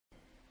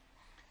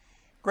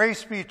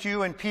Grace be to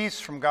you and peace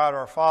from God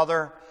our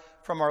Father,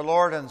 from our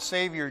Lord and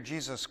Savior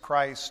Jesus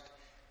Christ.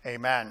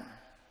 Amen.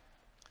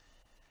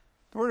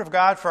 The word of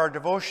God for our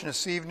devotion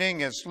this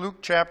evening is Luke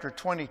chapter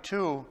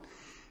 22.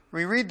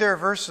 We read there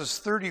verses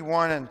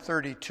 31 and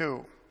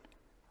 32.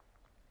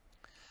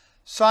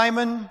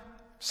 Simon,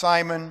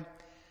 Simon,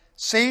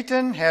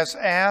 Satan has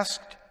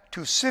asked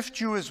to sift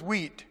you as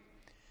wheat,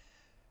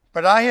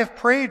 but I have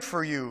prayed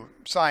for you,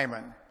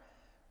 Simon,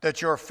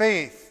 that your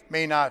faith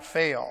may not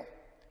fail.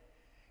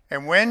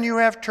 And when you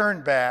have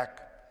turned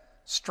back,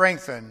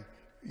 strengthen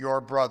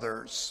your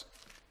brothers.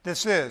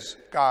 This is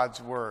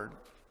God's word.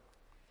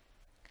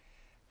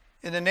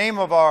 In the name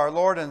of our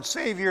Lord and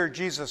Savior,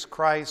 Jesus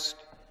Christ,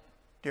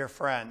 dear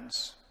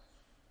friends,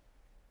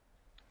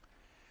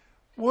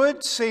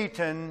 would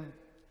Satan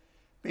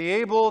be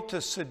able to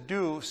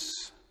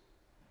seduce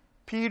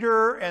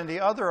Peter and the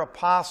other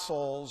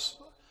apostles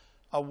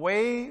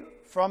away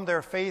from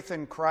their faith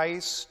in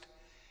Christ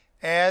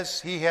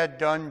as he had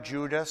done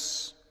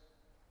Judas?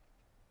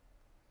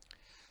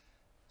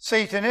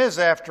 Satan is,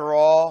 after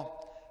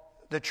all,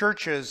 the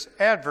church's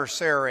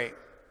adversary.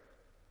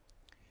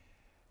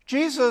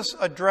 Jesus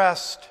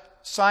addressed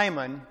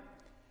Simon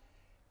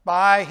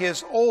by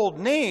his old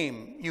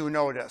name, you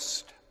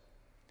noticed.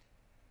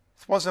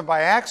 This wasn't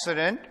by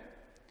accident.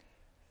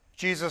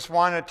 Jesus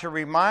wanted to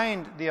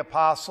remind the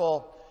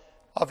apostle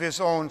of his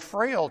own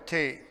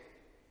frailty.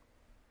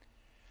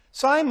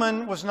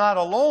 Simon was not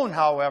alone,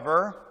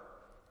 however,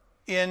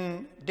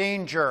 in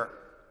danger.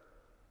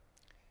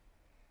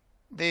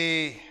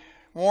 The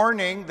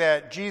warning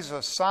that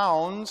Jesus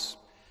sounds,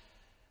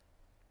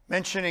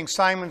 mentioning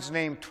Simon's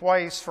name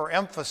twice for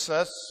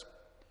emphasis,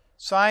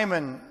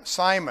 Simon,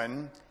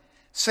 Simon,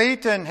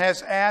 Satan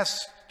has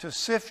asked to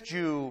sift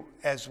you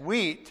as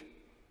wheat.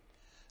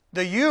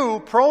 The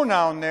you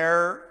pronoun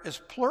there is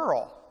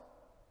plural.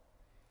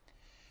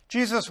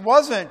 Jesus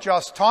wasn't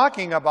just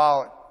talking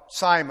about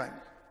Simon.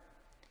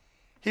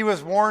 He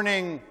was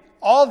warning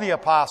all the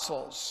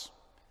apostles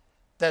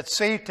that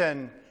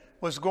Satan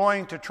was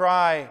going to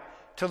try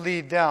to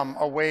lead them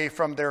away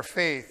from their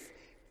faith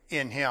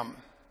in him.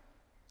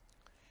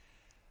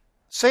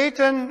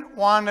 Satan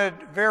wanted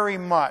very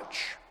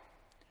much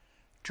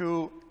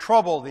to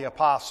trouble the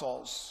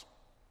apostles,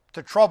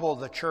 to trouble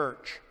the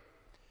church.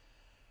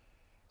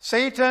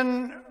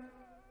 Satan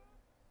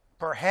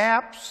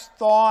perhaps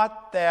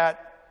thought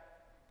that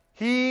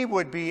he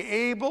would be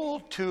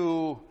able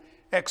to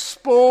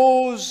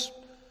expose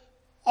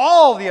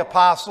all the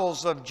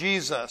apostles of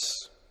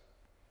Jesus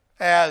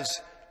as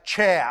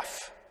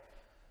chaff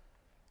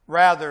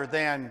rather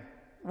than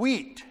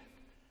wheat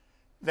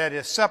that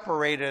is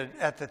separated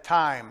at the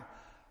time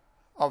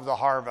of the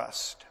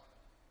harvest.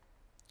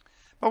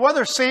 But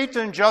whether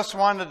Satan just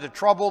wanted to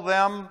trouble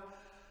them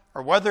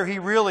or whether he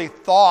really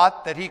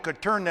thought that he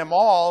could turn them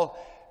all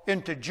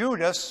into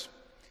Judas,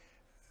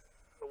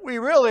 we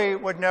really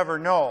would never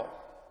know.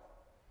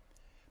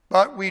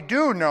 But we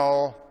do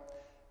know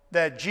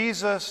that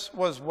Jesus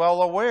was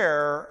well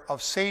aware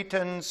of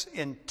Satan's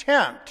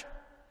intent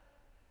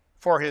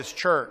for his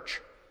church.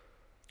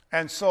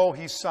 And so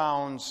he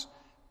sounds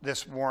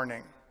this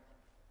warning.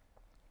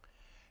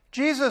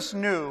 Jesus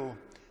knew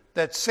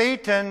that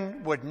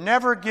Satan would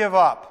never give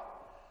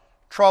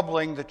up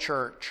troubling the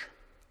church,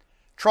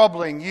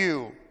 troubling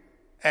you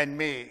and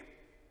me.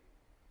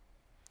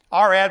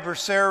 Our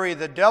adversary,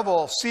 the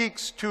devil,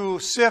 seeks to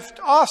sift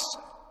us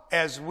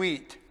as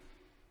wheat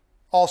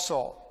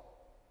also.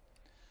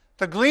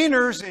 The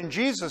gleaners in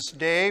Jesus'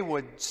 day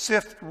would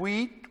sift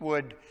wheat,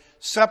 would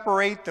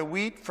separate the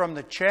wheat from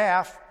the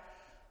chaff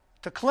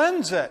to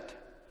cleanse it.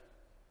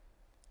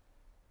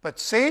 But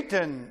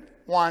Satan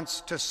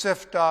wants to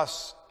sift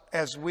us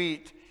as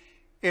wheat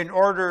in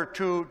order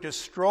to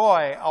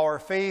destroy our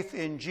faith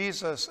in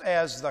Jesus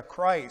as the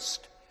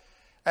Christ,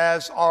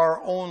 as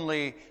our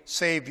only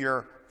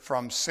Savior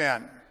from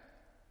sin.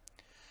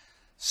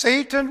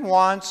 Satan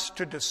wants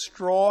to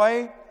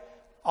destroy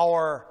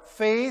our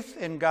faith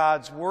in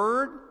God's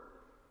Word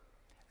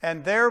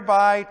and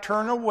thereby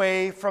turn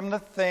away from the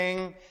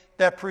thing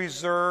that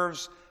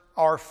preserves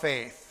our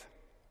faith.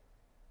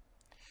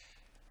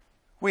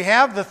 We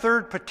have the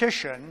third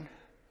petition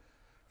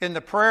in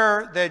the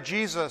prayer that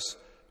Jesus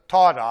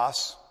taught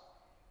us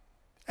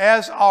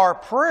as our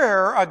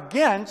prayer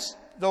against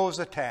those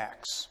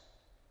attacks.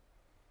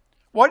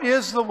 What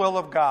is the will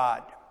of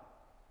God?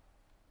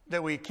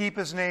 That we keep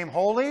His name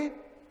holy,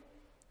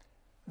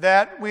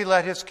 that we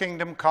let His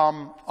kingdom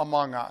come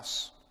among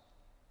us.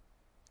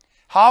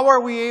 How are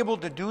we able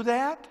to do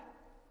that?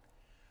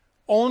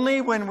 Only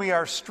when we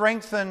are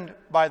strengthened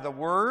by the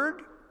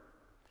Word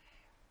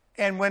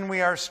and when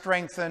we are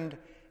strengthened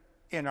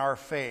in our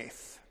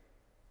faith.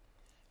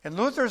 In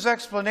Luther's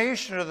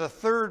explanation of the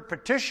third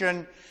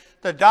petition,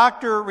 the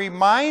doctor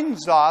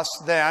reminds us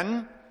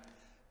then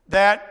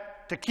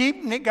that to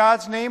keep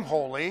God's name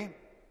holy,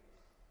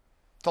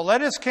 to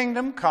let His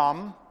kingdom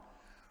come,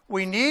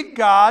 we need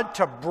God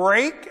to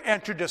break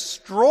and to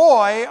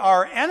destroy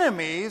our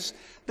enemies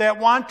that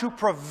want to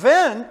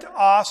prevent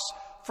us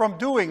from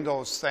doing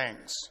those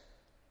things.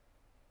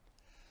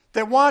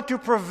 that want to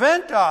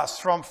prevent us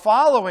from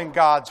following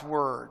God's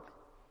word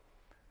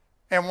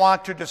and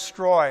want to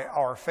destroy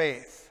our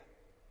faith.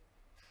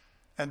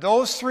 And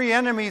those three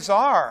enemies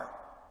are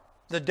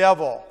the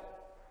devil,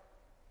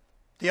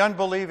 the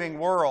unbelieving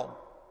world,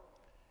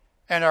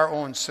 and our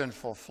own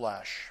sinful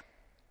flesh.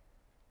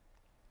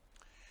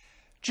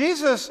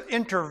 Jesus'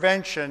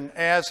 intervention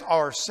as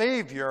our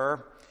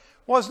Savior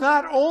was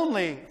not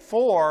only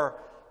for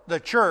the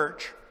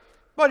church,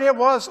 but it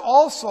was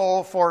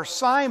also for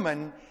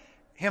Simon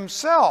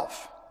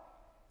himself.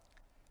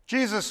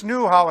 Jesus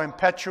knew how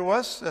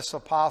impetuous this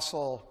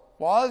apostle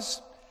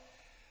was.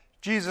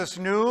 Jesus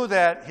knew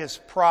that his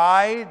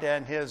pride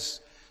and his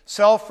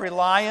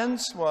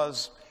self-reliance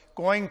was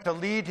going to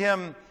lead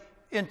him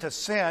into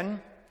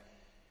sin.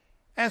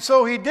 And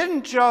so he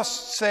didn't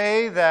just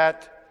say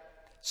that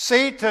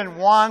Satan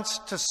wants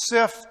to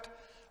sift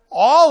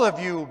all of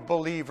you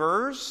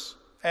believers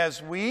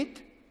as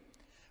wheat,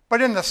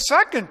 but in the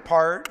second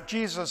part,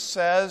 Jesus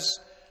says,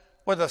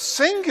 with a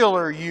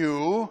singular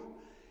you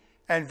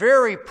and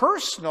very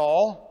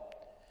personal,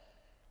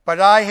 but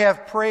I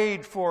have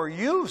prayed for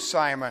you,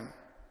 Simon,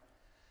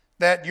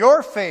 that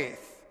your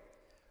faith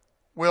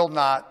will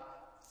not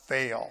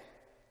fail.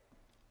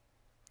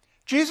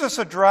 Jesus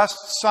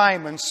addressed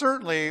Simon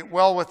certainly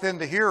well within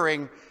the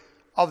hearing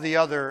of the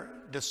other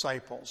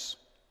disciples.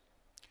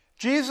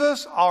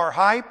 Jesus, our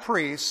high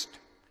priest,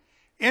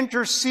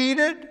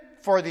 interceded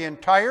for the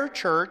entire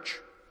church,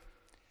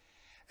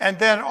 and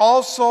then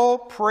also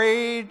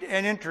prayed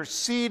and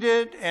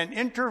interceded and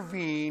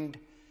intervened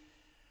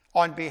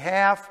on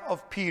behalf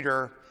of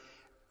Peter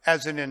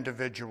as an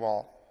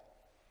individual.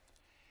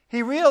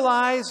 He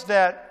realized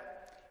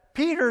that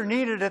Peter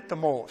needed it the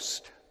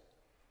most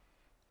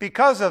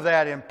because of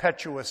that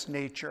impetuous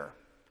nature,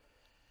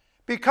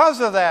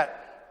 because of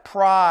that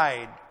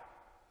pride,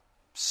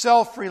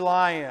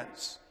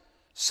 self-reliance,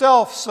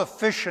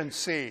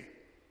 self-sufficiency,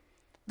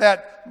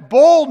 that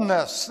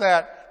boldness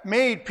that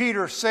made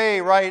Peter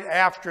say right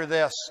after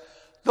this,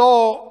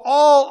 though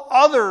all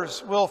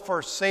others will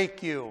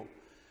forsake you,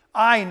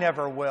 I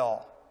never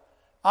will.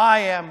 I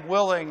am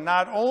willing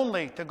not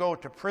only to go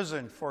to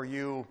prison for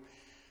you,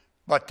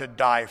 but to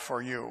die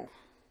for you.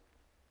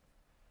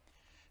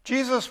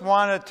 Jesus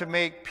wanted to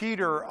make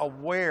Peter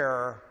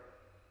aware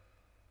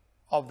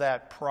of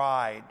that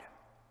pride,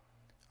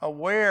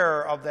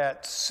 aware of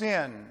that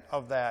sin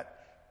of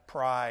that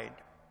pride.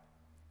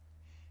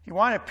 He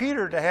wanted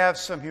Peter to have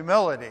some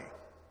humility.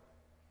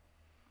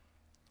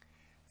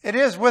 It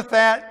is with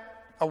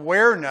that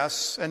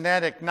awareness and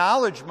that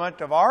acknowledgement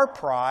of our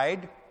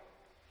pride,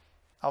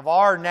 of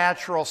our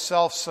natural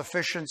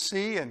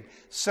self-sufficiency and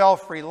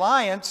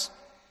self-reliance,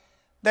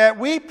 that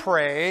we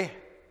pray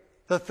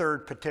the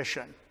third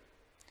petition.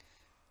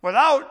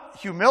 Without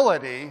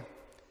humility,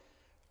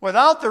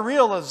 without the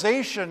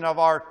realization of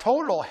our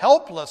total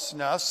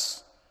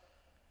helplessness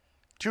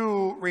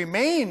to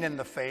remain in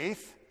the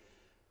faith,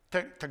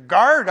 to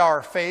guard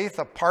our faith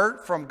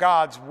apart from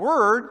God's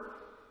word,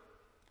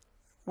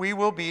 we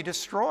will be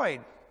destroyed.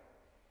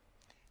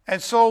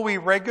 And so we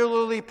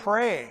regularly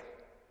pray,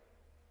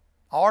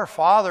 Our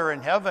Father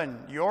in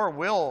heaven, your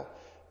will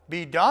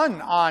be done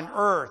on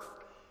earth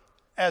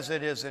as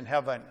it is in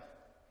heaven.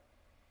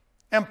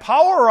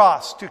 Empower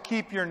us to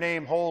keep your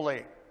name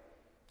holy,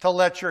 to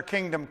let your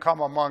kingdom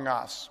come among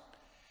us.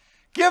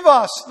 Give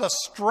us the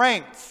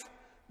strength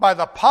by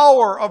the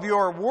power of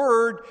your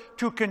word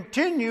to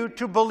continue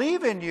to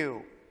believe in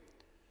you,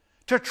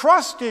 to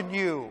trust in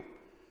you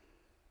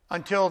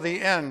until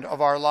the end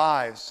of our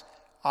lives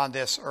on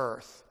this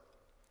earth.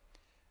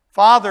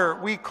 Father,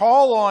 we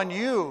call on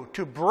you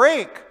to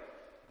break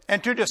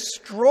and to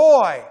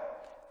destroy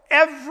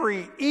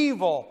every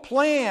evil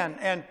plan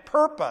and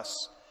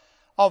purpose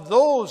of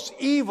those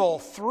evil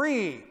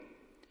three: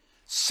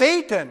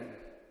 Satan,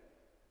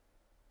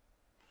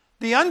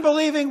 the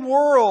unbelieving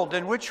world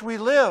in which we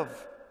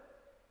live,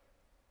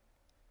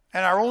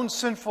 and our own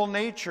sinful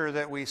nature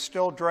that we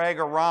still drag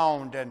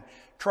around and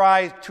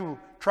tries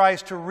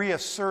to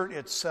reassert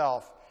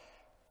itself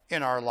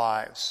in our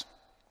lives.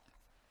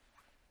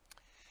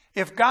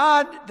 If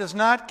God does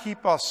not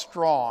keep us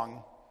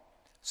strong,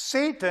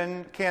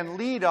 Satan can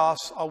lead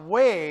us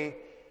away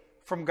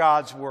from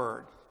God's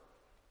word.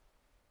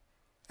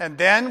 And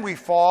then we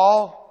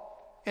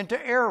fall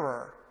into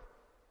error.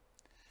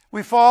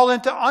 We fall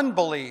into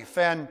unbelief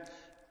and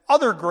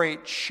other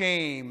great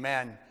shame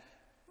and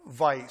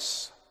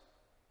vice.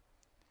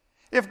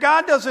 If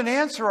God doesn't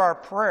answer our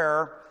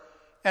prayer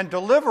and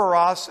deliver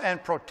us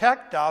and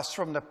protect us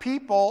from the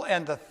people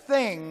and the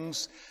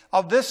things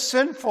of this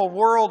sinful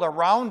world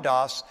around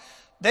us,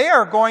 they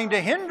are going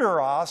to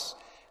hinder us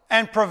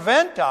and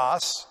prevent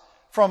us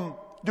from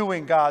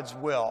doing God's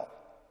will,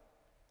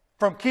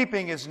 from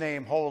keeping his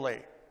name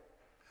holy,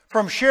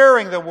 from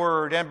sharing the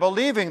word and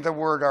believing the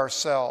word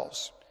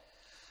ourselves.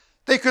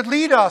 They could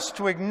lead us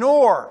to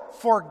ignore,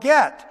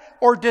 forget,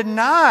 or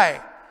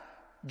deny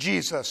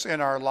Jesus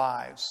in our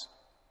lives.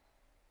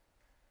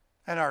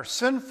 And our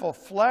sinful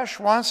flesh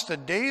wants to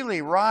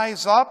daily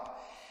rise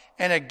up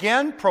and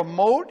again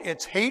promote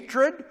its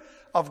hatred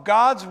of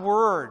God's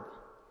Word.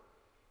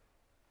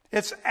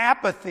 Its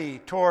apathy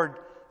toward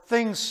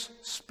things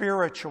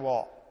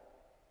spiritual.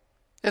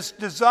 Its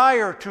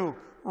desire to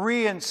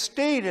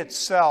reinstate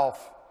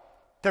itself,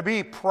 to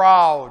be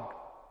proud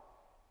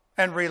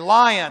and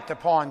reliant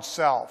upon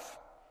self,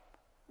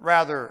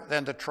 rather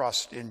than to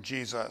trust in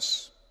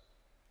Jesus.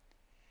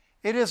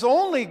 It is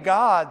only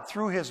God,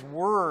 through His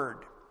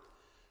Word,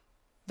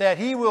 that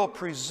He will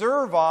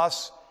preserve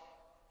us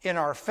in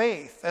our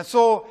faith. And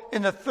so,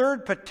 in the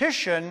third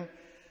petition,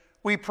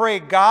 we pray,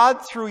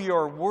 God, through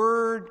your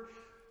Word,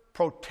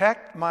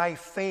 protect my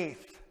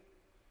faith.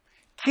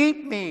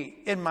 Keep me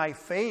in my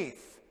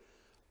faith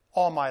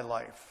all my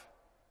life.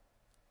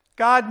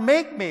 God,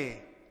 make me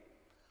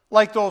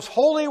like those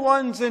holy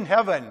ones in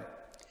heaven,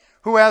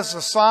 who, as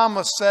the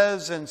psalmist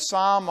says in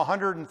Psalm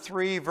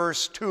 103,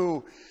 verse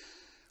 2,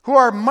 who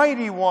are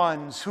mighty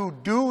ones, who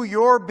do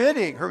your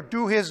bidding, who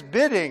do His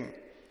bidding,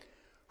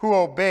 who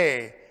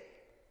obey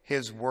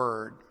His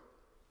word.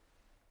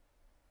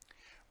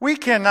 We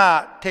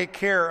cannot take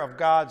care of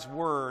God's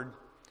word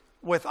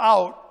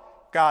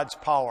without God's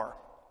power.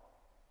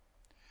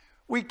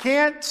 We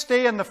can't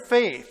stay in the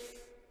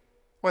faith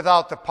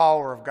without the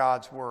power of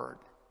God's word.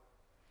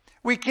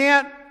 We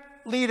can't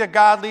lead a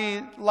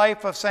godly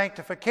life of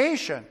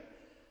sanctification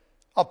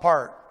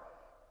apart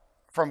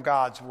from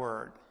God's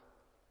word.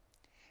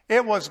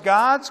 It was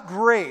God's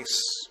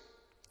grace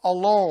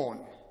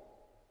alone,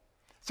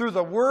 through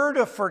the word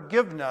of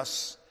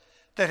forgiveness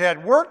that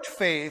had worked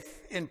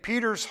faith in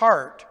Peter's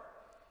heart,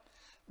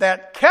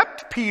 that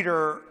kept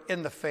Peter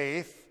in the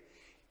faith,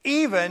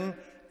 even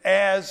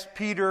as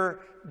Peter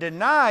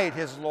denied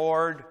his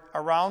Lord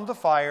around the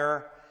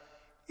fire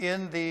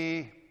in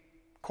the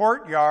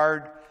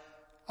courtyard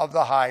of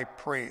the high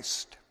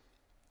priest.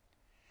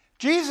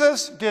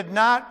 Jesus did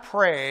not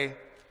pray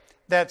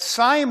that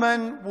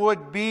Simon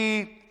would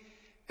be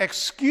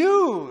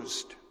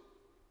excused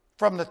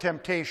from the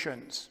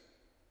temptations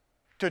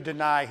to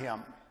deny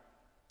him.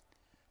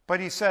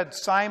 But he said,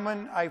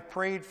 Simon, I've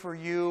prayed for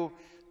you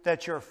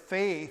that your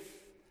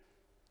faith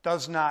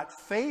does not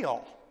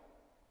fail.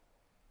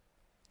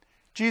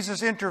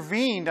 Jesus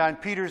intervened on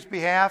Peter's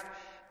behalf,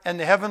 and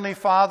the Heavenly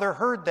Father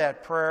heard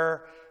that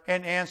prayer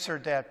and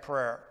answered that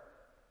prayer.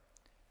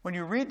 When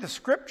you read the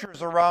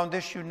scriptures around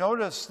this, you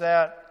notice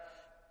that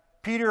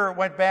Peter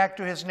went back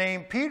to his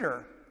name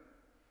Peter,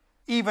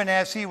 even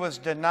as he was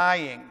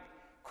denying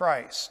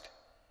Christ.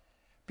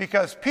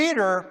 Because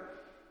Peter,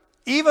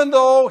 even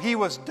though he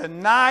was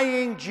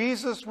denying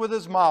Jesus with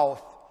his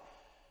mouth,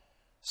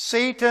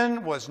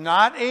 Satan was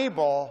not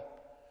able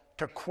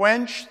to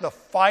quench the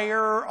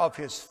fire of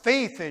his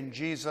faith in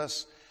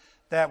Jesus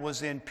that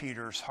was in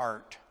Peter's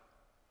heart.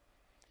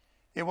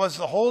 It was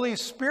the Holy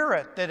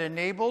Spirit that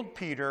enabled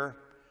Peter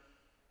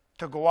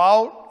to go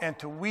out and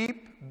to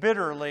weep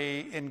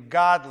bitterly in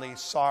godly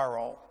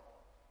sorrow.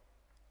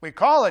 We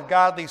call it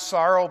godly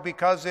sorrow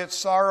because it's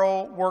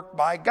sorrow worked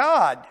by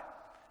God.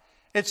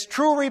 It's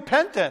true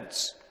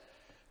repentance,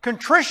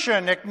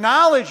 contrition,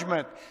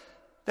 acknowledgement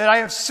that I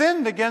have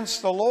sinned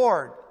against the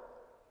Lord,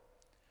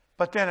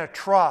 but then a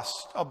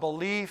trust, a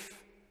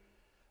belief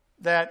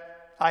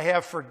that I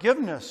have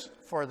forgiveness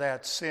for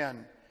that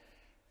sin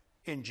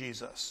in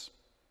Jesus.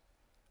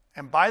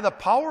 And by the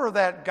power of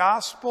that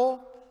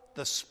gospel,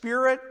 the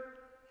Spirit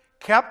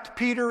kept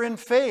Peter in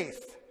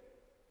faith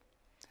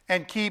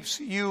and keeps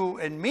you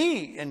and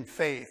me in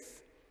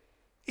faith,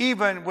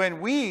 even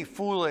when we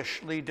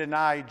foolishly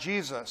deny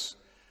Jesus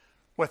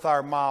with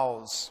our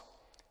mouths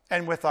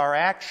and with our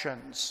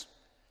actions.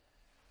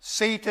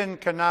 Satan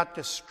cannot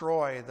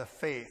destroy the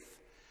faith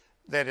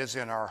that is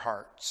in our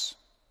hearts.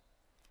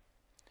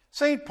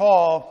 St.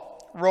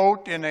 Paul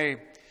wrote in a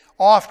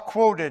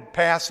oft-quoted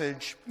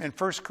passage in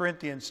 1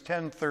 Corinthians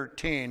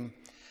 10:13,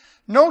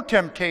 no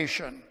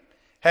temptation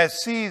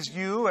has seized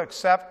you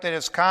except that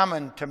is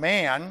common to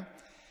man,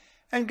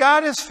 and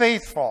God is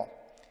faithful.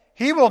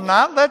 He will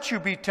not let you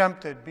be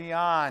tempted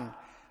beyond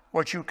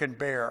what you can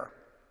bear.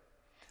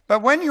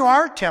 But when you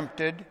are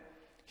tempted,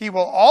 He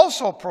will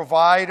also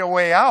provide a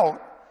way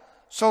out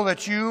so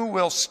that you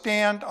will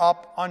stand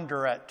up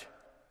under it.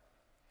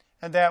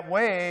 And that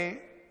way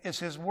is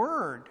His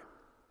Word.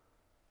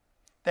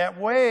 That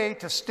way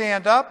to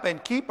stand up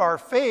and keep our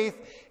faith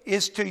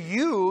is to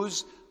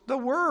use the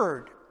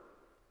Word.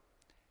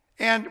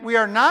 And we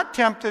are not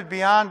tempted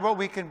beyond what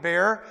we can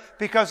bear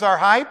because our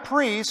high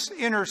priest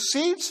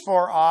intercedes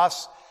for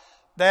us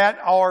that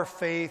our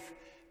faith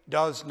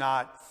does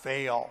not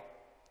fail.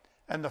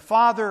 And the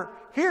Father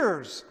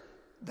hears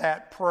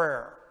that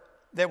prayer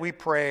that we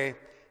pray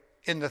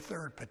in the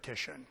third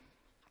petition.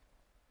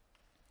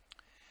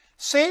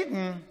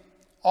 Satan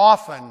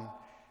often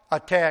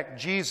attacked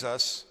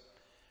Jesus,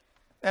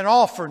 and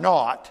all for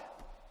naught,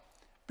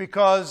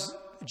 because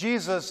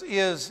Jesus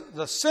is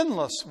the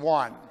sinless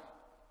one.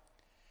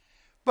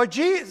 But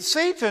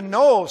Satan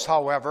knows,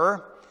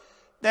 however,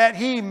 that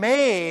he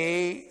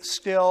may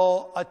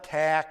still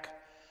attack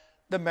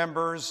the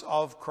members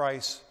of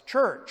Christ's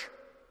church.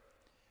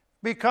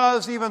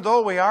 Because even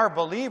though we are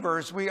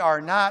believers, we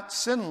are not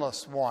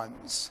sinless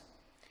ones.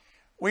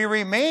 we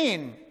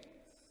remain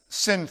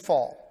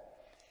sinful.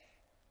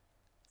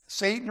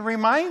 Satan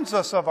reminds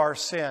us of our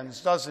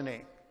sins, doesn't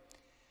he?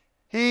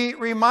 He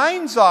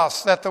reminds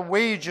us that the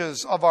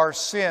wages of our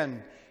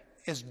sin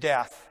is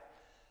death,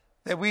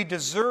 that we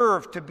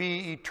deserve to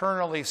be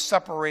eternally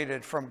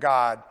separated from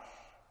God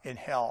in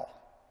hell.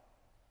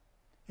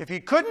 If he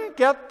couldn't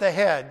get the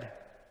head,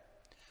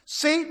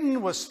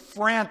 Satan was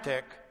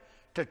frantic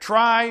to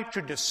try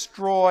to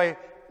destroy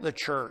the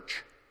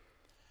church,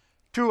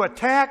 to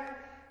attack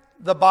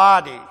the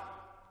body,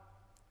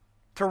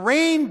 to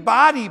rain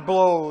body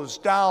blows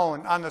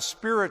down on the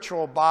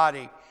spiritual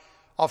body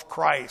of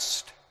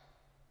Christ.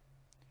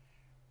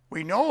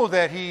 We know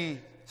that he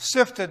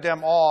sifted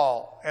them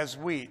all as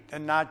wheat,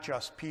 and not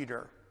just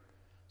Peter.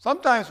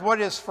 Sometimes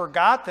what is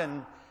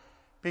forgotten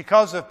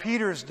because of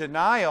Peter's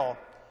denial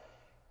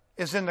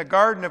is in the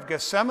Garden of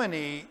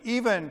Gethsemane,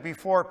 even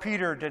before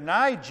Peter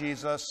denied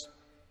Jesus,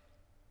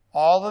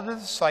 all of the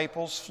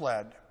disciples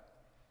fled.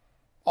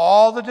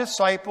 All the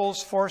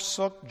disciples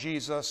forsook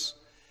Jesus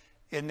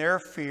in their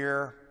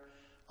fear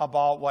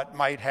about what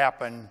might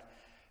happen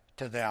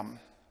to them.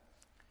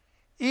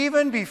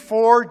 Even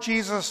before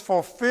Jesus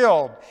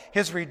fulfilled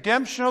his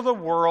redemption of the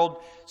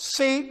world,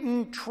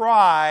 Satan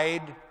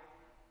tried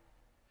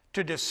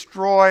to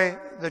destroy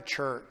the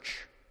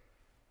church.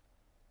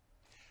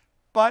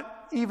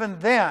 But even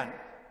then,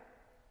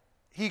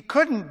 he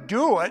couldn't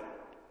do it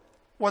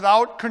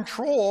without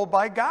control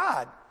by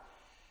God.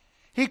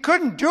 He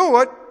couldn't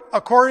do it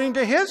according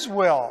to his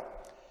will.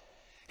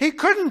 He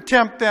couldn't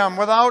tempt them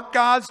without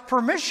God's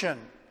permission,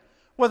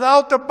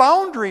 without the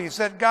boundaries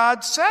that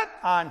God set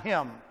on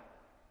him.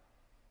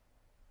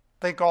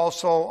 Think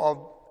also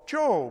of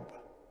Job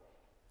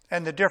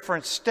and the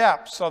different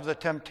steps of the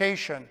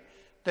temptation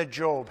that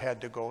Job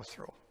had to go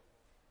through.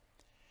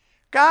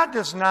 God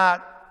does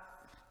not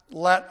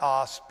let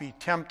us be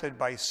tempted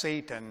by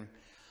Satan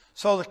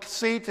so that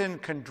Satan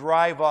can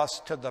drive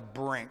us to the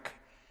brink,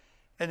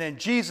 and then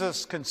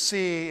Jesus can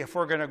see if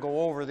we're going to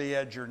go over the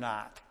edge or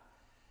not.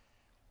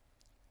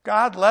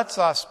 God lets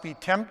us be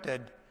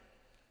tempted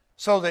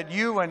so that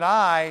you and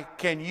I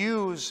can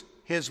use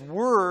his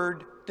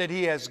word that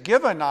he has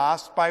given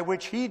us, by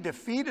which he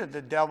defeated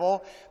the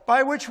devil,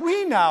 by which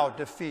we now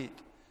defeat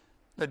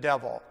the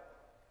devil.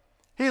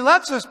 He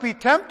lets us be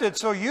tempted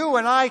so you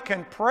and I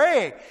can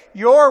pray,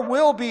 your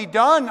will be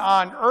done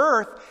on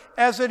earth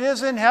as it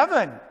is in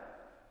heaven.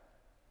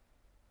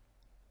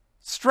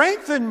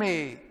 Strengthen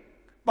me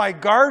by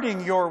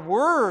guarding your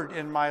word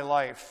in my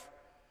life.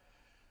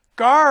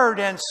 Guard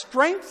and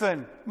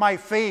strengthen my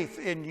faith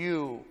in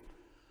you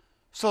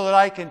so that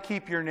I can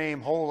keep your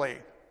name holy,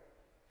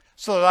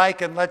 so that I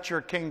can let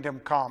your kingdom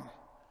come,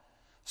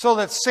 so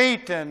that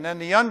Satan and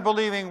the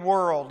unbelieving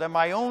world and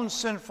my own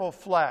sinful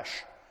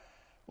flesh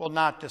will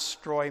not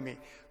destroy me.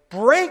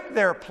 Break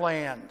their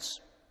plans.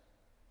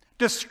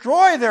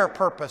 Destroy their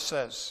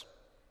purposes.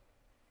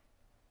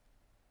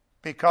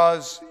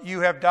 Because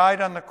you have died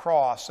on the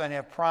cross and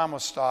have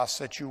promised us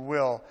that you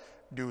will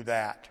do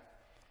that.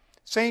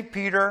 St.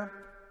 Peter,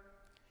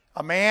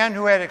 a man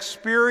who had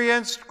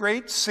experienced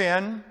great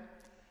sin,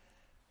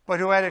 but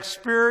who had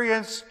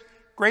experienced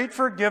great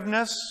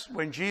forgiveness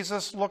when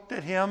Jesus looked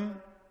at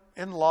him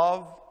in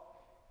love.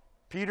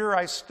 Peter,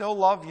 I still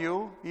love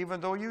you,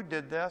 even though you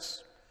did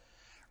this.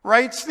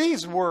 Writes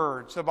these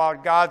words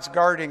about God's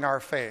guarding our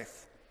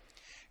faith.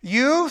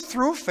 You,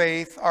 through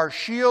faith, are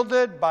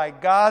shielded by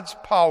God's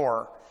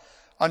power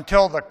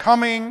until the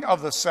coming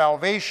of the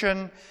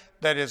salvation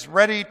that is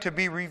ready to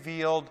be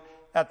revealed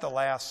at the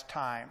last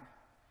time.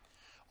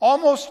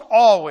 Almost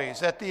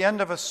always at the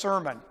end of a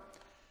sermon,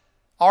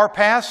 our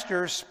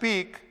pastors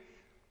speak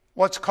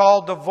what's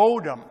called the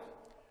votum,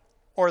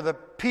 or the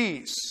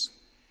peace.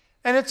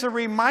 And it's a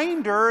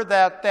reminder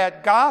that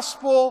that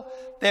gospel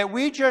that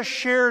we just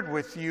shared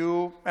with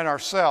you and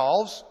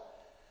ourselves,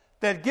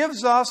 that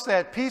gives us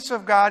that peace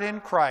of God in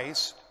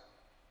Christ,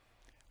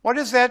 what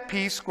is that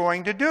peace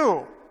going to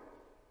do?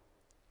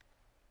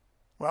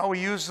 Well, we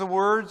use the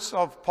words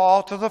of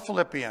Paul to the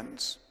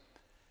Philippians.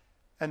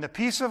 And the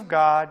peace of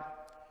God,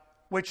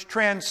 which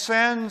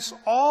transcends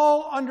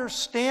all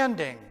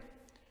understanding,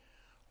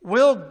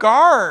 will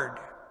guard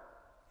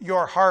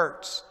your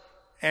hearts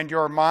and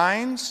your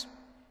minds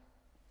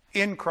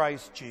in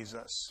Christ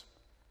Jesus.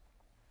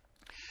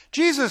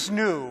 Jesus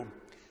knew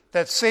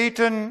that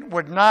Satan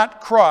would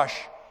not crush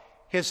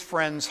his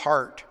friend's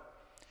heart.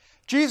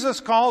 Jesus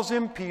calls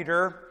him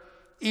Peter,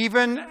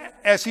 even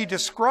as he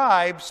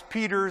describes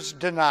Peter's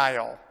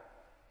denial.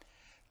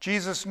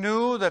 Jesus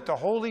knew that the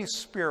Holy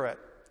Spirit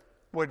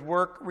would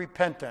work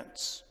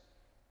repentance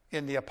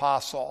in the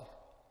apostle.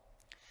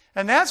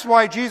 And that's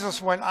why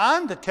Jesus went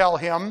on to tell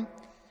him,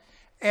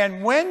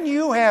 and when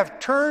you have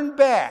turned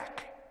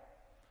back,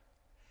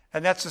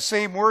 and that's the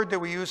same word that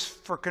we use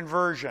for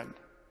conversion.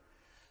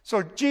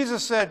 So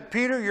Jesus said,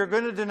 Peter, you're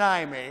going to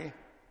deny me.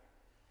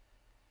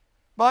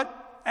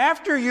 But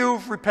after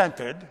you've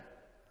repented,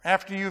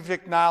 after you've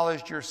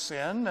acknowledged your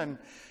sin and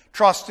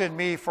trusted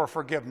me for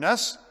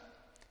forgiveness,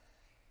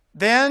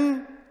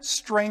 then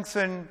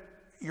strengthen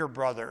your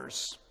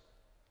brothers.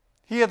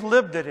 He had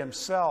lived it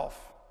himself.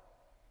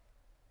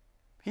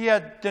 He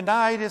had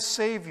denied his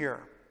Savior,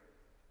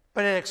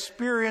 but had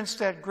experienced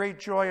that great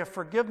joy of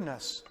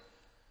forgiveness.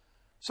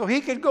 So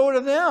he could go to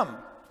them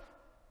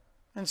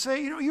and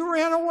say, you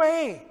ran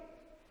away,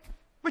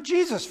 but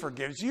Jesus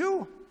forgives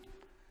you.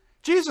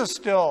 Jesus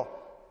still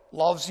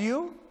loves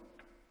you.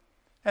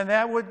 And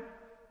that would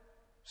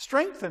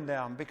strengthen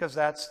them, because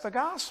that's the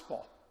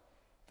gospel.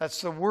 That's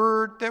the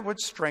word that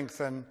would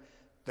strengthen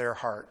their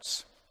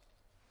hearts.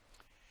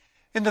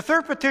 In the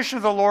third petition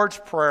of the Lord's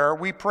Prayer,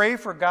 we pray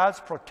for God's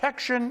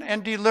protection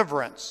and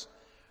deliverance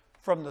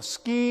from the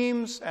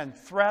schemes and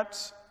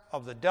threats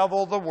of the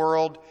devil, the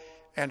world,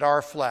 and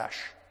our flesh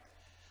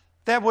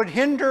that would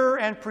hinder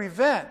and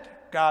prevent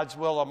God's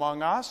will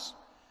among us,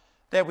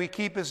 that we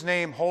keep his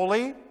name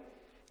holy,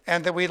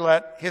 and that we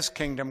let his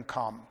kingdom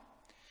come.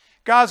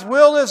 God's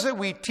will is that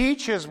we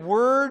teach his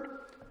word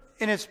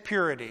in its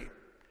purity.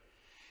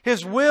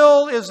 His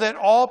will is that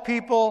all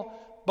people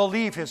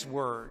believe his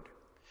word.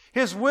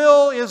 His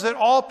will is that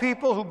all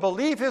people who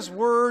believe his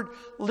word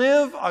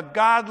live a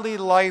godly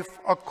life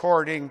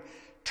according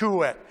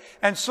to it.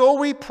 And so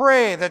we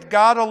pray that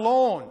God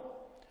alone,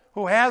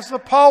 who has the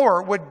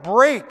power, would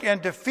break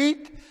and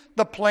defeat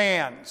the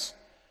plans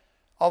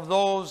of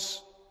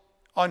those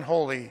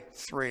unholy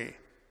three.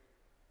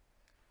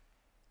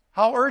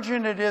 How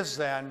urgent it is,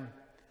 then,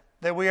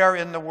 that we are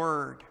in the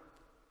Word.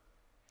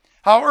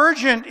 How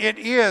urgent it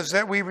is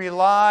that we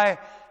rely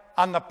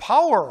on the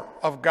power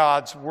of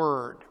God's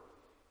Word.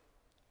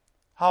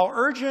 How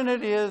urgent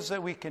it is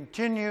that we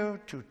continue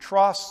to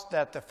trust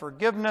that the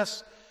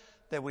forgiveness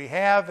that we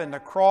have in the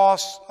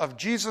cross of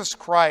Jesus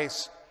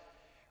Christ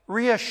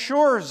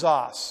reassures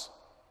us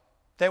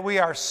that we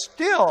are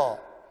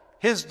still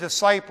his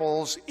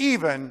disciples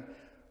even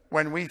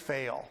when we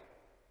fail.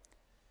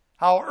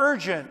 How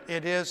urgent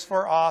it is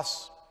for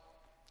us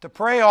to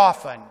pray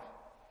often,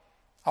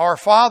 Our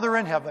Father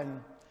in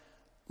heaven,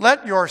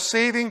 let your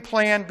saving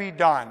plan be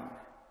done,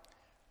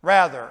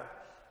 rather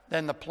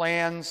than the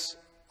plans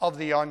of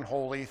the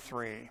unholy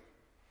three.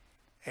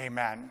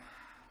 Amen.